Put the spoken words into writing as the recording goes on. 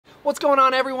What's going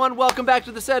on, everyone? Welcome back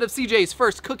to the set of CJ's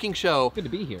first cooking show. Good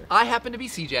to be here. I happen to be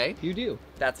CJ. You do.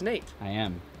 That's Nate. I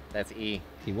am. That's E.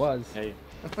 He was. Hey.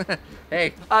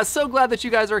 Hey. So glad that you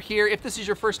guys are here. If this is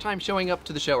your first time showing up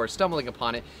to the show or stumbling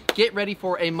upon it, get ready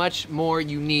for a much more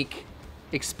unique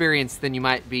experience than you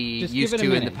might be used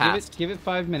to in the past. Give it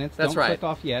 5 minutes. That's Don't right. click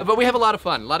off yet. But we have a lot of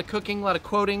fun. A lot of cooking, a lot of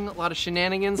quoting, a lot of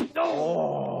shenanigans.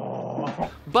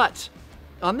 Oh. But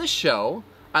on this show,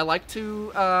 I like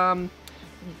to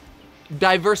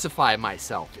diversify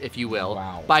myself, if you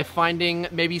will, by finding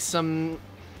maybe some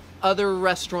other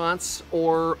restaurants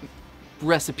or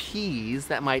recipes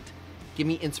that might give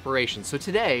me inspiration. So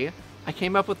today, I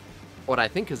came up with what I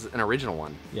think is an original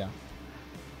one. Yeah.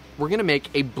 We're gonna make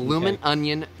a Bloomin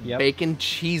Onion Bacon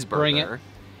Cheeseburger. Bring it.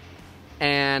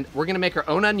 And we're gonna make our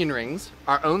own onion rings,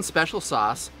 our own special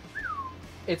sauce.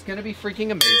 It's gonna be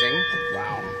freaking amazing.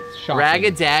 Wow.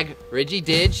 Rag-a-dag,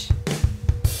 ridgy-didge.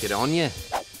 Get on ya.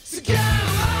 So come on,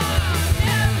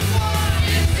 everyone,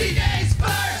 it's CJ's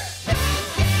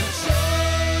first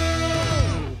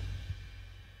show.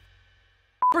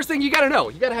 First thing you gotta know,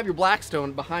 you gotta have your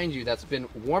Blackstone behind you that's been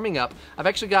warming up. I've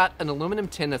actually got an aluminum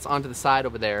tin that's onto the side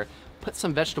over there. Put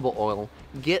some vegetable oil,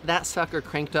 get that sucker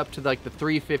cranked up to like the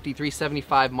 350,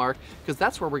 375 mark, because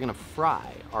that's where we're gonna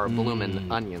fry our Bloomin'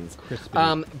 Onions.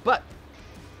 Crispy. But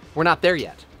we're not there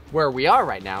yet. Where we are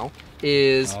right now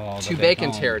is to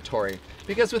bacon territory.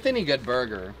 Because with any good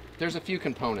burger, there's a few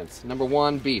components. Number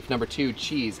 1, beef. Number 2,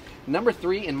 cheese. Number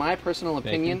 3, in my personal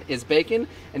opinion, is bacon.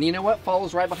 And you know what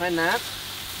follows right behind that?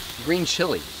 Green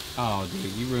chili. Oh,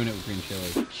 dude, you ruined it with green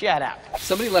chili. Shut up.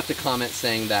 Somebody left a comment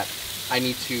saying that I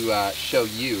need to show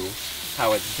you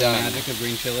how it's done. The magic of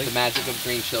green chili? The magic of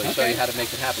green chili. Show you how to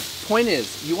make it happen. Point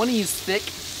is, you want to use thick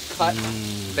cut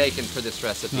bacon for this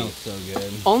recipe. Smells so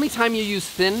good. Only time you use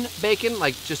thin bacon,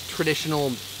 like just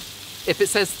traditional, if it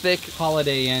says thick.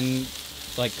 Holiday Inn,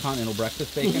 like continental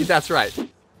breakfast bacon? That's right.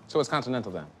 So it's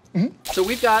continental then? So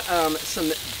we've got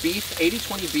some beef,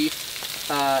 80-20 beef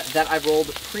that I've rolled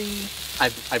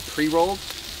I've pre-rolled.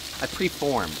 I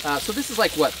pre-formed. So this is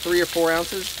like what, 3 or 4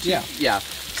 ounces? Yeah. Yeah.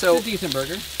 So it's a decent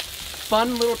burger.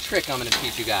 Fun little trick I'm gonna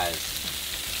teach you guys.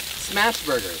 Smash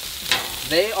burgers.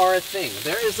 They are a thing.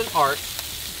 There is an art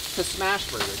to smash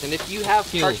burgers. And if you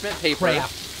have parchment paper,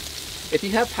 if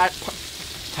you have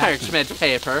parchment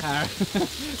paper,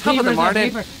 top of the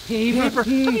Martin. Paper. Have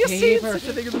you seen such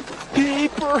a thing as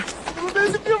paper?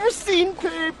 Have you ever seen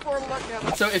paper? Look at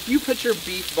it. So if you put your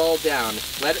beef ball down,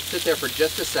 let it sit there for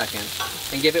just a second,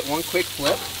 and give it one quick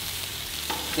flip,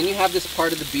 then you have this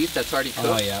part of the beef that's already cooked.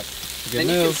 Oh yeah. Then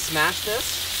you can smash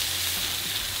this,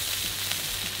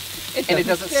 and it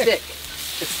doesn't stick.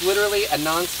 It's literally a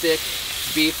non-stick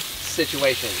beef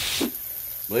situation.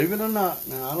 Believe it or not,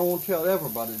 now I don't want to tell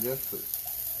everybody this, but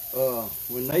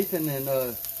when Nathan and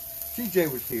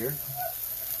CJ was here,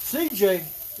 CJ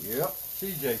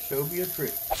showed me a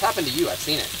trick. It's happened to you, I've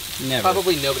seen it. Never.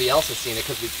 Probably nobody else has seen it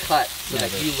because we cut so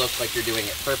that you look like you're doing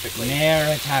it perfectly.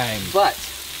 Never time. But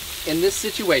in this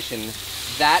situation,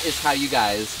 that is how you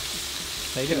guys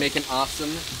can make an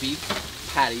awesome beef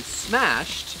patty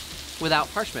smashed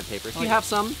without parchment paper. If you have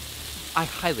some, I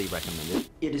highly recommend it.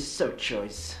 It is so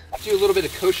choice. Do a little bit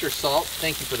of kosher salt.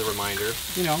 Thank you for the reminder.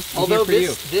 You know, although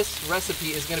this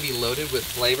recipe is going to be loaded with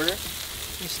flavor,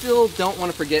 you still don't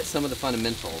want to forget some of the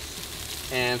fundamentals.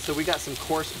 And so we got some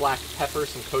coarse black pepper,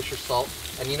 some kosher salt,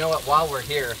 and you know what? While we're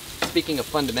here, speaking of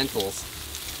fundamentals,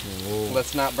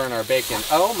 let's not burn our bacon.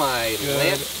 Oh my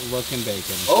looking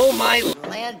bacon. Oh my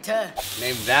Atlanta.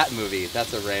 Name that movie.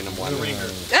 That's a random one. The Ringer.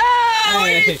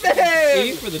 Hey,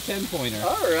 Eat for the 10-pointer.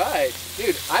 All right,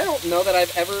 dude. I don't know that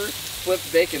I've ever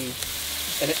flipped bacon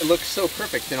and it looks so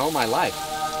perfect in all my life.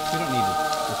 We don't need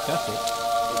to discuss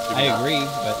it. I agree,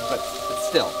 but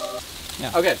still.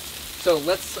 Yeah. Okay, so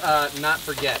let's not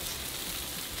forget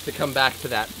to come back to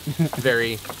that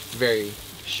very, very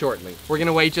shortly. We're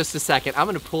gonna wait just a second. I'm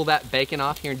gonna pull that bacon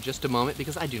off here in just a moment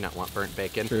because I do not want burnt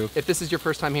bacon. True. If this is your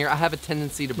first time here, I have a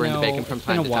tendency to burn the bacon from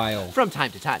time to time. From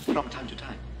time to time.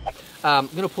 I'm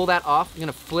gonna pull that off. I'm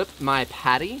gonna flip my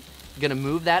patty. I'm gonna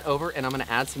move that over and I'm gonna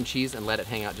add some cheese and let it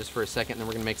hang out just for a second. And then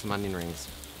we're gonna make some onion rings.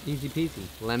 Easy peasy.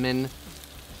 Lemon.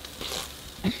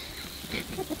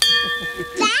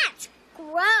 That's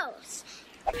gross.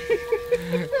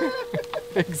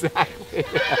 Exactly.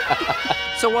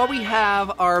 So while we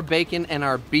have our bacon and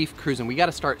our beef cruising, we got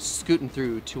to start scooting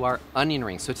through to our onion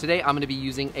rings. So today I'm going to be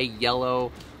using a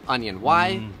yellow onion.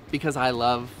 Why? Because I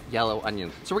love yellow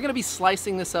onion. So we're going to be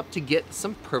slicing this up to get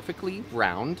some perfectly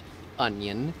round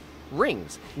onion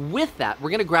rings. With that,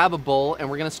 we're going to grab a bowl and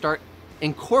we're going to start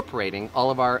incorporating all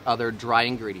of our other dry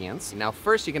ingredients. Now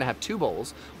first you're gonna have 2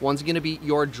 bowls. One's gonna be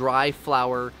your dry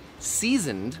flour,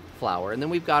 seasoned flour, and then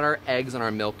we've got our eggs and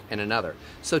our milk in another.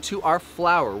 So to our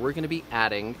flour, we're gonna be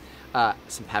adding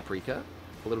some paprika,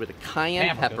 a little bit of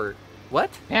cayenne pepper. What?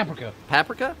 Paprika.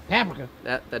 Paprika? Paprika.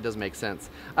 That does make sense.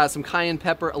 Some cayenne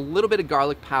pepper, a little bit of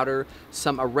garlic powder,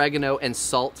 some oregano and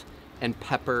salt, and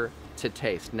pepper to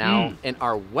taste. Now, in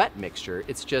our wet mixture,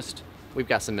 it's just, we've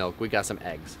got some milk, we've got some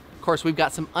eggs. Of course, we've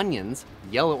got some onions,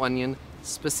 yellow onion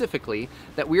specifically,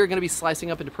 that we are gonna be slicing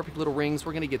up into perfect little rings.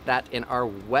 We're gonna get that in our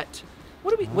wet,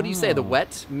 what do you say, the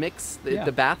wet mix,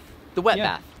 the bath? The wet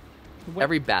bath.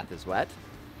 Every bath is wet.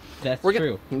 That's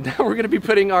true. We're gonna be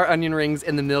putting our onion rings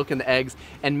in the milk and the eggs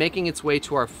and making its way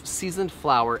to our seasoned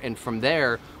flour, and from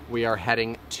there, we are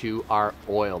heading to our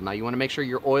oil. Now you wanna make sure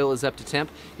your oil is up to temp.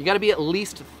 You gotta be at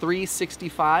least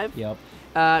 365. Yep.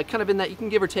 Kind of in that, you can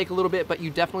give or take a little bit, but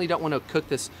you definitely don't wanna cook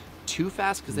this too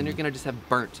fast because then you're gonna just have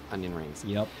burnt onion rings.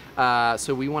 Yep.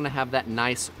 So we wanna have that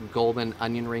nice golden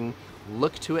onion ring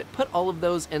look to it. Put all of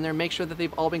those in there, make sure that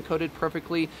they've all been coated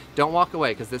perfectly. Don't walk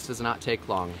away because this does not take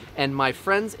long. And my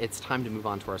friends, it's time to move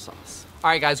on to our sauce.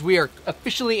 All right guys, we are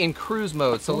officially in cruise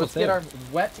mode. So let's get our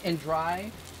wet and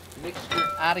dry mixture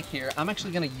out of here. I'm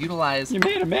actually gonna utilize— You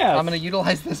made a mess. I'm gonna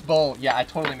utilize this bowl. Yeah, I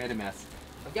totally made a mess.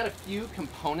 I've got a few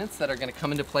components that are gonna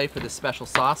come into play for this special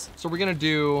sauce. So we're gonna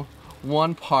do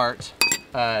 1 part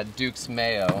Duke's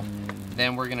mayo.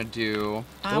 Then we're gonna do,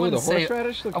 I wouldn't say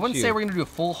we're gonna do a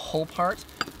full whole part,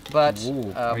 but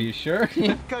are you sure?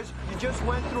 Because you just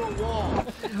went through a wall.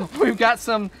 We've got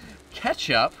some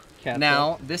ketchup.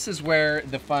 Now, this is where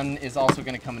the fun is also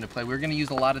gonna come into play. We're gonna use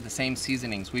a lot of the same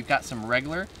seasonings. We've got some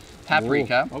regular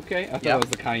paprika. Ooh, okay, I thought it was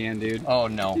the cayenne, dude. Oh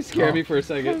no. You scared me for a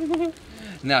second.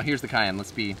 Now, here's the cayenne.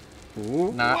 Let's be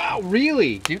wow,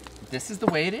 really? Dude, this is the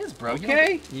way it is, bro.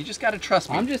 Okay. You just gotta trust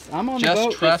me. I'm on the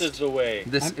boat. Just trust. This is the way.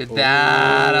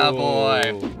 That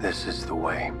boy. This is the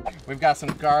way. We've got some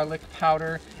garlic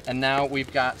powder, and now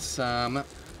we've got some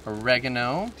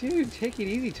oregano. Dude, take it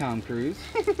easy, Tom Cruise.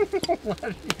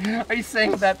 Are you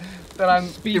saying that I'm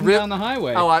speeding down the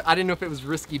highway? Oh, I didn't know if it was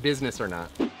risky business or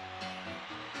not.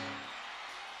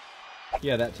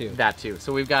 Yeah, that too. That too.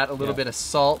 So we've got a little bit of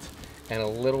salt and a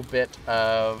little bit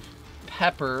of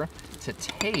pepper to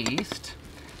taste.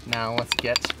 Now let's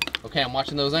get, okay, I'm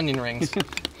watching those onion rings.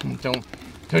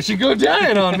 Don't you go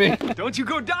dying on me. Don't you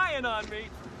go dying on me.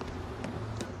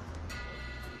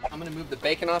 I'm gonna move the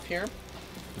bacon off here,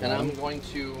 and I'm going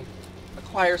to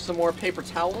acquire some more paper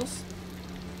towels.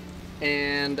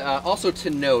 And also to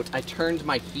note, I turned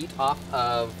my heat off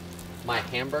of my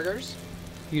hamburgers.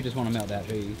 You just want to melt that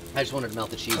cheese. I just wanted to melt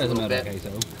the cheese a little bit. Okay, so.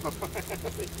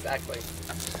 Exactly.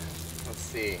 Let's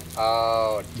see.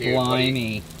 Oh, dude.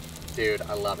 Blimey. Dude,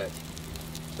 I love it.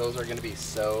 Those are gonna be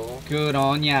so good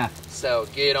on ya. So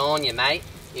good on you, mate.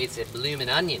 It's a bloomin'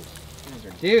 onion.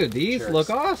 Dude, these look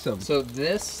awesome. So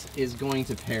this is going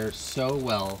to pair so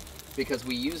well because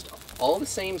we used all the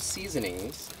same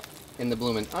seasonings in the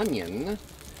bloomin' onion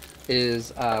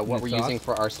is what we're using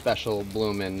for our special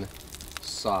bloomin'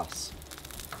 sauce.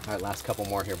 All right, last couple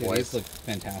more here, boys. These look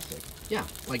fantastic. Yeah,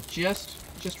 like just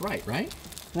right, right?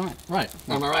 Right. Right.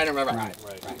 Am I right? Am I right?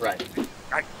 Right.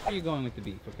 Where are you going with the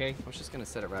beef, okay? I was just gonna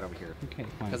set it right over here. Okay,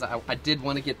 fine. Because I did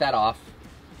want to get that off.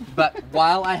 But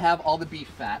while I have all the beef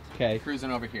fat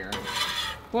cruising over here.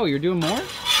 Whoa, you're doing more?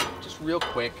 Just real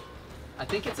quick. I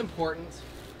think it's important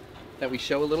that we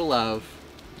show a little love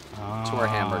to our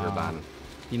hamburger bun.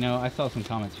 You know, I saw some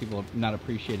comments, people not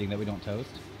appreciating that we don't toast.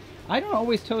 I don't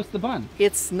always toast the bun.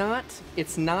 It's not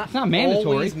mandatory.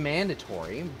 Always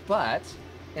mandatory, but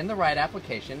in the right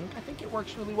application, I think it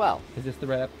works really well. Is this the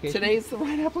right application? Today's the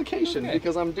right application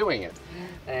because I'm doing it.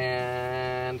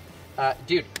 And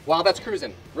dude, while that's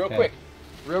cruising, real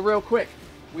quick,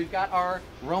 we've got our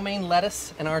romaine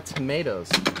lettuce and our tomatoes.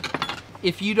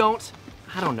 If you don't,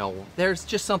 I don't know, there's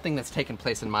just something that's taken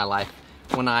place in my life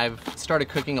when I've started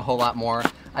cooking a whole lot more.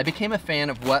 I became a fan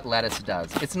of what lettuce does.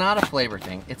 It's not a flavor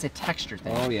thing, it's a texture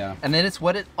thing. Oh yeah. And then it's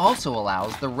what it also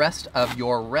allows the rest of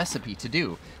your recipe to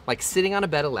do. Like sitting on a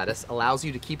bed of lettuce allows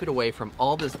you to keep it away from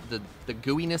all the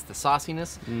gooiness, the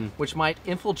sauciness, which might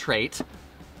infiltrate.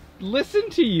 Listen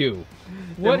to you.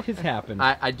 What has happened?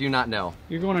 I do not know.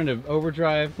 You're going into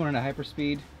overdrive, going into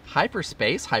hyperspeed?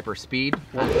 Hyperspace, hyperspeed.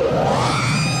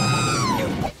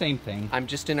 Same thing. I'm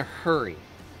just in a hurry.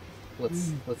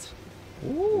 Let's.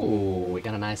 Ooh, we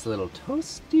got a nice little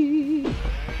toasty.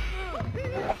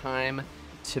 Time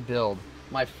to build.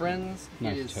 My friends,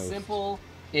 nice it is toast. simple,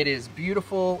 it is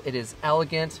beautiful, it is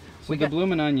elegant. So the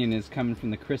bloomin' onion is coming from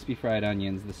the crispy fried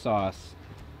onions, the sauce,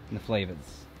 and the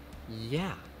flavors.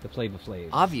 Yeah, The Flavor Flav.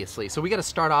 Obviously. So we got to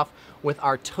start off with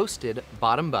our toasted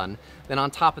bottom bun. Then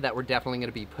on top of that, we're definitely going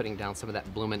to be putting down some of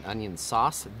that Bloomin' Onion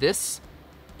sauce. This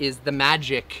is the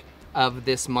magic of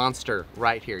this monster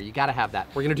right here. You got to have that.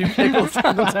 We're going to do pickles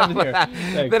on top of that.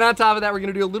 Then on top of that, we're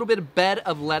going to do a little bit of bed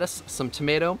of lettuce, some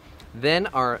tomato, then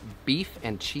our beef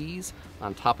and cheese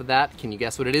on top of that. Can you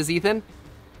guess what it is, Ethan?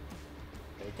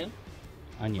 Bacon?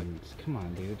 Onions. Come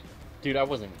on, dude. Dude, I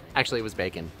wasn't. Actually, it was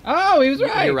bacon. Oh, he was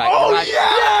right. You're right. Oh, you're right.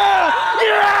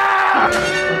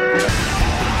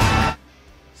 yeah!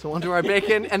 So onto our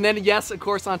bacon, and then yes, of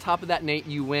course, on top of that, Nate,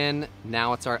 you win.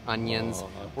 Now it's our onions.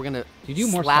 We're gonna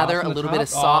slather a little bit of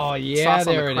sauce on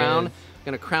the crown. We're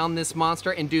gonna crown this monster,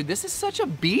 and dude, this is such a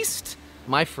beast,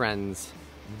 my friends.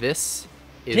 This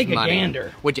is Take money. a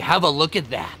gander. Would you have a look at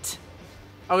that?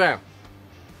 Okay,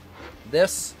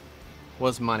 this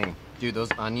was money, dude. Those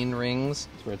onion rings.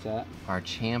 That's where it's at. Are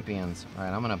champions. All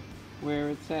right, I'm gonna. Where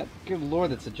it's at. Good Lord,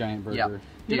 that's a giant burger. Yep.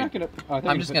 You're Dude, not gonna. Oh,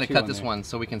 I'm just gonna cut this one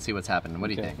so we can see what's happening. What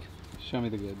do you think? Show me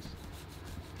the goods.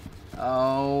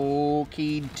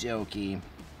 Okie dokie.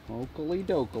 Oakley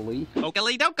dokley.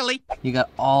 Oakley dokley. You got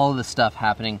all the stuff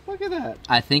happening. Look at that.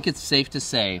 I think it's safe to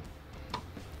say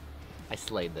I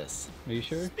slayed this. Are you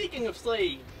sure? Speaking of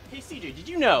slaying, hey CJ, did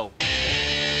you know?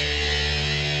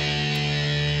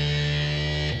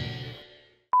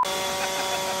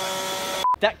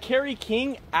 That Kerry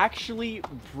King actually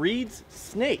breeds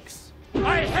snakes.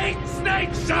 I hate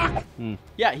snakes, Chuck!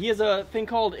 Yeah, he has a thing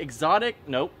called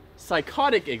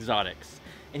psychotic exotics.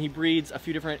 And he breeds a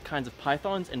few different kinds of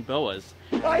pythons and boas.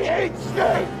 I hate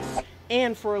snakes!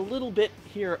 And for a little bit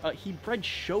here, he bred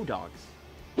show dogs.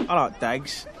 I like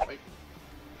dogs.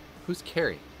 Who's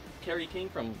Carrie? Kerry King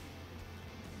from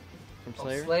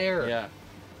Slayer? Slayer. Yeah.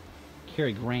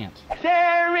 Cary Grant.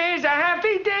 There is a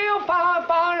happy deal far,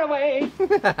 far away.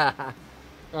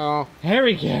 Oh.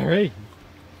 Harry Carey.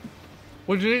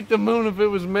 Would you eat the moon if it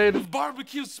was made of...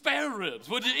 Barbecue spare ribs.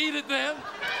 Would you eat it then?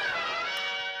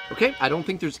 Okay, I don't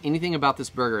think there's anything about this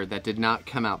burger that did not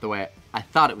come out the way I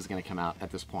thought it was going to come out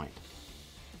at this point.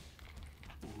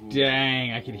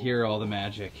 Dang, I could hear all the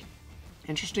magic.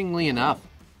 Interestingly enough,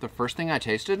 the first thing I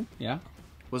tasted Yeah?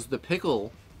 was the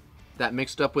pickle that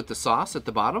mixed up with the sauce at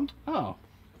the bottom. Oh.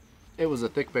 It was a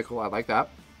thick pickle, I like that.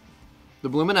 The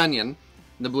Bloomin' Onion,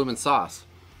 the Bloomin' sauce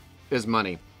is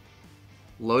money.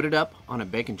 Loaded up on a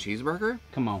bacon cheeseburger.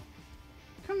 Come on.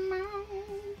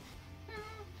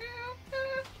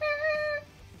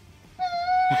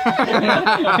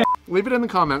 Leave it in the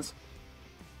comments.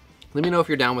 Let me know if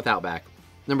you're down with Outback.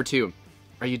 Number 2,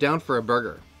 are you down for a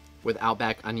burger with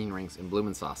Outback onion rings and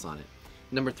Bloomin' sauce on it?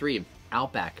 Number 3,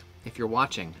 Outback, if you're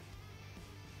watching.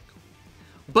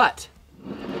 But,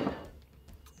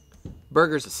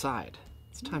 burgers aside,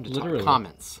 it's time to talk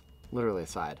comments. Literally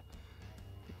aside.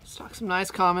 Let's talk some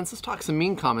nice comments. Let's talk some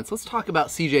mean comments. Let's talk about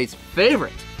CJ's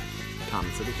favorite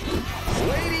comments of the day.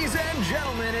 Ladies and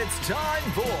gentlemen, it's time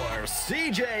for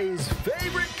CJ's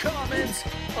favorite comments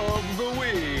of the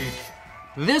week.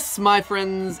 This, my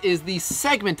friends, is the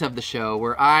segment of the show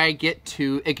where I get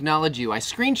to acknowledge you. I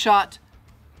screenshot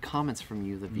comments from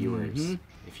you, the viewers.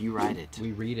 If you write it.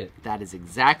 We read it. That is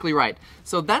exactly right.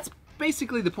 So that's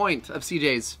basically the point of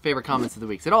CJ's favorite comments of the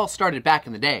week. It all started back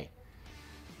in the day.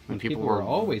 When people were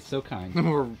always so kind.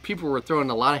 People were throwing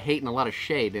a lot of hate and a lot of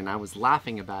shade, and I was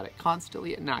laughing about it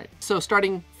constantly at night. So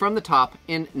starting from the top,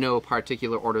 in no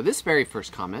particular order, this very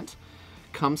first comment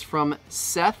comes from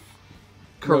Seth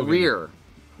Carrier.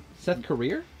 Seth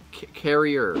Carrier?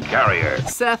 Carrier.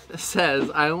 Seth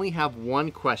says, I only have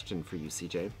one question for you,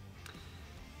 CJ.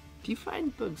 Do you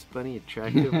find Bugs Bunny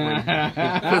attractive when he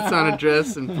puts on a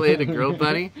dress and played a girl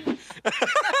bunny?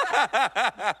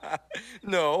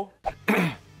 No.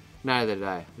 Neither did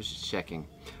I. I was just checking.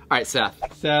 All right,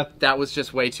 Seth. Seth. That was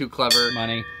just way too clever.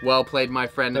 Money. Well played, my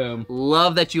friend. Boom.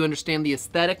 Love that you understand the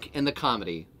aesthetic and the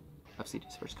comedy of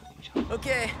CJ's first cooking show.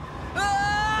 Okay.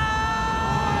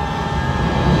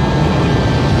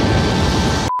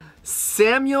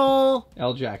 Samuel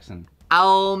L. Jackson.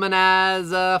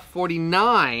 Almanaza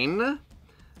 49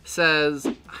 says,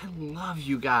 I love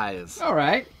you guys. All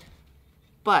right.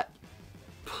 But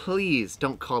please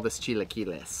don't call this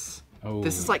chilaquiles. Oh.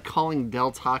 This is like calling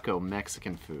Del Taco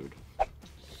Mexican food.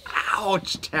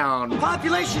 Ouch, town.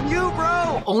 Population you,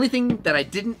 bro! Only thing that I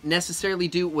didn't necessarily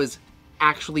do was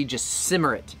actually just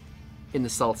simmer it in the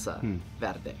salsa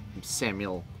verde.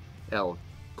 Samuel L.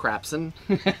 Crapson.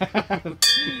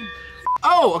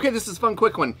 Oh, okay, this is a fun,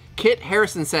 quick one. Kit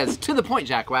Harrison says, to the point,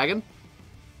 Jackwagon.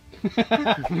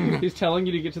 He's telling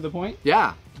you to get to the point?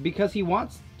 Yeah. Because he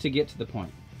wants to get to the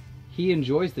point. He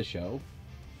enjoys the show.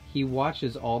 He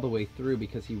watches all the way through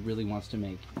because he really wants to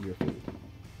make your food.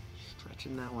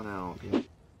 stretching that one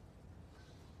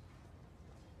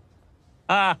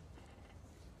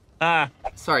out.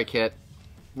 Sorry, Kit.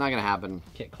 Not gonna happen.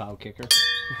 Kit Cloud Kicker.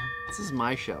 This is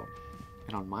my show.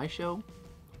 And on my show,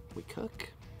 we cook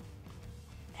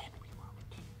and we won't.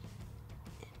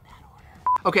 In that order.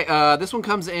 Okay, this one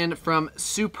comes in from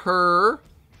Super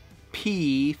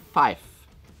P5.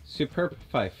 Superb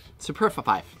Fife. Super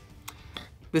P5.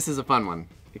 This is a fun one.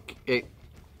 It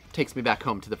takes me back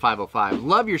home to the 505.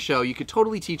 Love your show. You could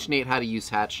totally teach Nate how to use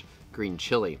Hatch green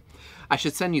chili. I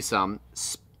should send you some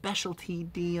specialty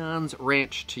Dion's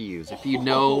ranch to use if you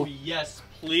know. Oh, yes,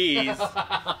 please.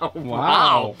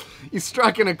 Wow. You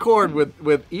struck an accord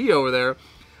with E over there.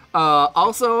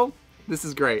 Also, this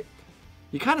is great.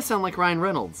 You kind of sound like Ryan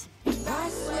Reynolds.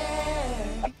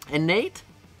 And Nate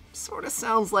sort of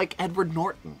sounds like Edward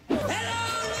Norton.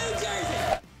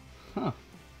 Huh.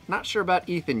 Not sure about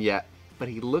Ethan yet, but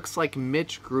he looks like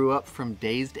Mitch grew up from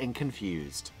Dazed and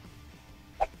Confused.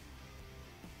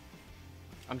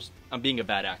 I'm being a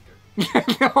bad actor.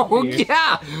 Oh,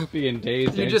 yeah. Being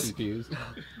dazed and confused.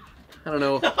 I don't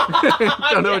know.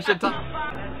 Don't know what you're talking.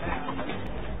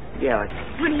 Yeah, like,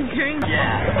 what are you doing?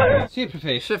 Yeah. Super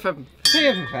Fife. Super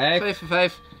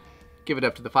Fife. Give it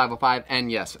up to the 505, and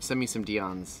yes, send me some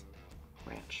Dion's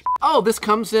ranch. Oh, this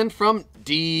comes in from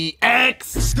DX.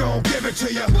 Give it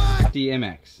to you.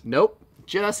 DMX. Nope,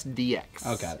 just DX.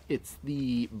 Oh, got it. It's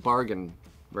the bargain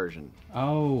version.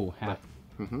 Oh,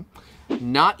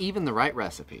 Not even the right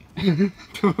recipe.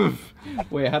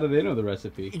 Wait, how do they know the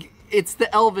recipe? It's the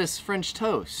Elvis French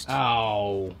toast.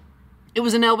 Oh. It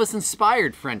was an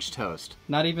Elvis-inspired French toast.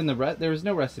 Not even there is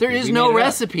no recipe. There is no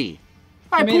recipe.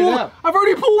 I've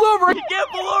already pulled over. You can't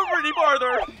pull over any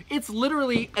farther. It's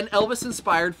literally an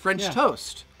Elvis-inspired French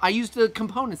toast. I used the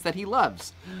components that he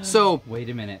loves. So wait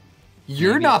a minute.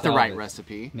 You're Maybe not it's the right Elvis.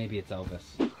 recipe. Maybe it's Elvis.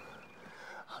 I'm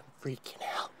freaking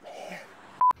out, man.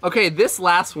 Okay, this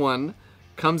last one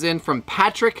comes in from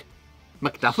Patrick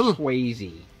McDuffie.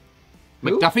 Swayze.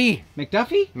 McDuffie.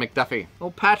 McDuffie? McDuffie.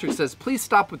 Well, Patrick says, please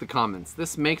stop with the comments.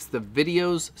 This makes the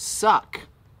videos suck.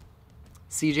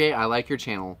 CJ, I like your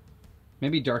channel.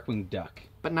 Maybe Darkwing Duck.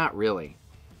 But not really.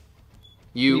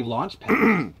 Maybe You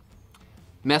Launchpad.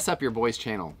 mess up your boy's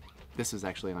channel. This is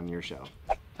actually on your show.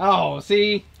 Oh,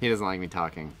 see? He doesn't like me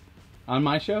talking. On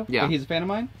my show? Yeah. Wait, he's a fan of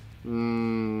mine?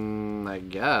 I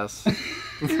guess.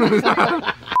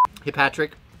 Hey,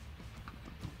 Patrick.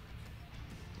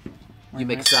 You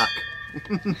make suck.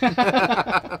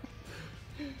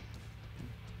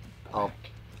 I'll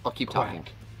keep talking.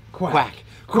 Quack.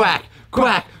 Quack.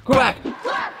 Quack. Quack.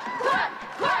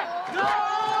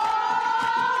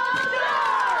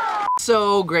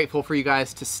 So grateful for you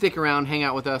guys to stick around, hang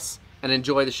out with us, and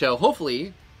enjoy the show.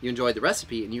 Hopefully, you enjoyed the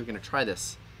recipe and you're going to try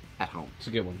this at home. It's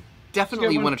a good one.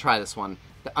 Definitely want to try this one.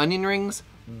 The onion rings,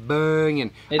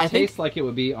 banging. It tastes like it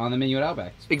would be on the menu at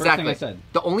Outback. Exactly. First thing I said.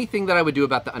 The only thing that I would do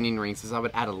about the onion rings is I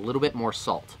would add a little bit more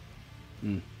salt.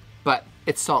 But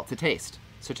it's salt to taste.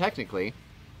 So technically,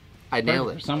 I nailed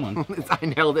it. For someone. I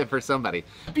nailed it for somebody.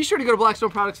 Be sure to go to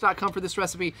blackstoneproducts.com for this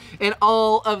recipe and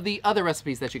all of the other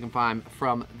recipes that you can find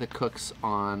from the cooks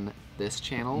on this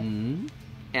channel. And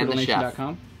the chef.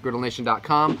 GriddleNation.com.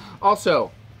 GriddleNation.com.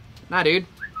 Also,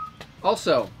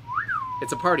 Also,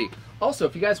 it's a party. Also,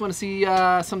 if you guys want to see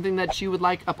something that you would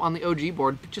like up on the OG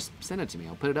board, just send it to me.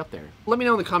 I'll put it up there. Let me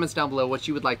know in the comments down below what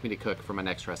you would like me to cook for my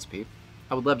next recipe.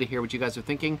 I would love to hear what you guys are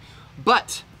thinking.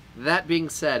 But that being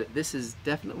said, this is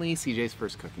definitely CJ's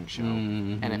first cooking show.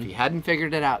 And if you hadn't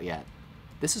figured it out yet,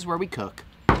 this is where we cook.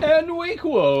 And we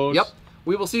quote. Yep.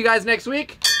 We will see you guys next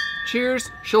week. Cheers.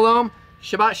 Shalom.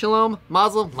 Shabbat shalom.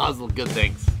 Mazel. Mazel. Good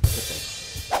things. Good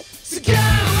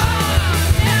things.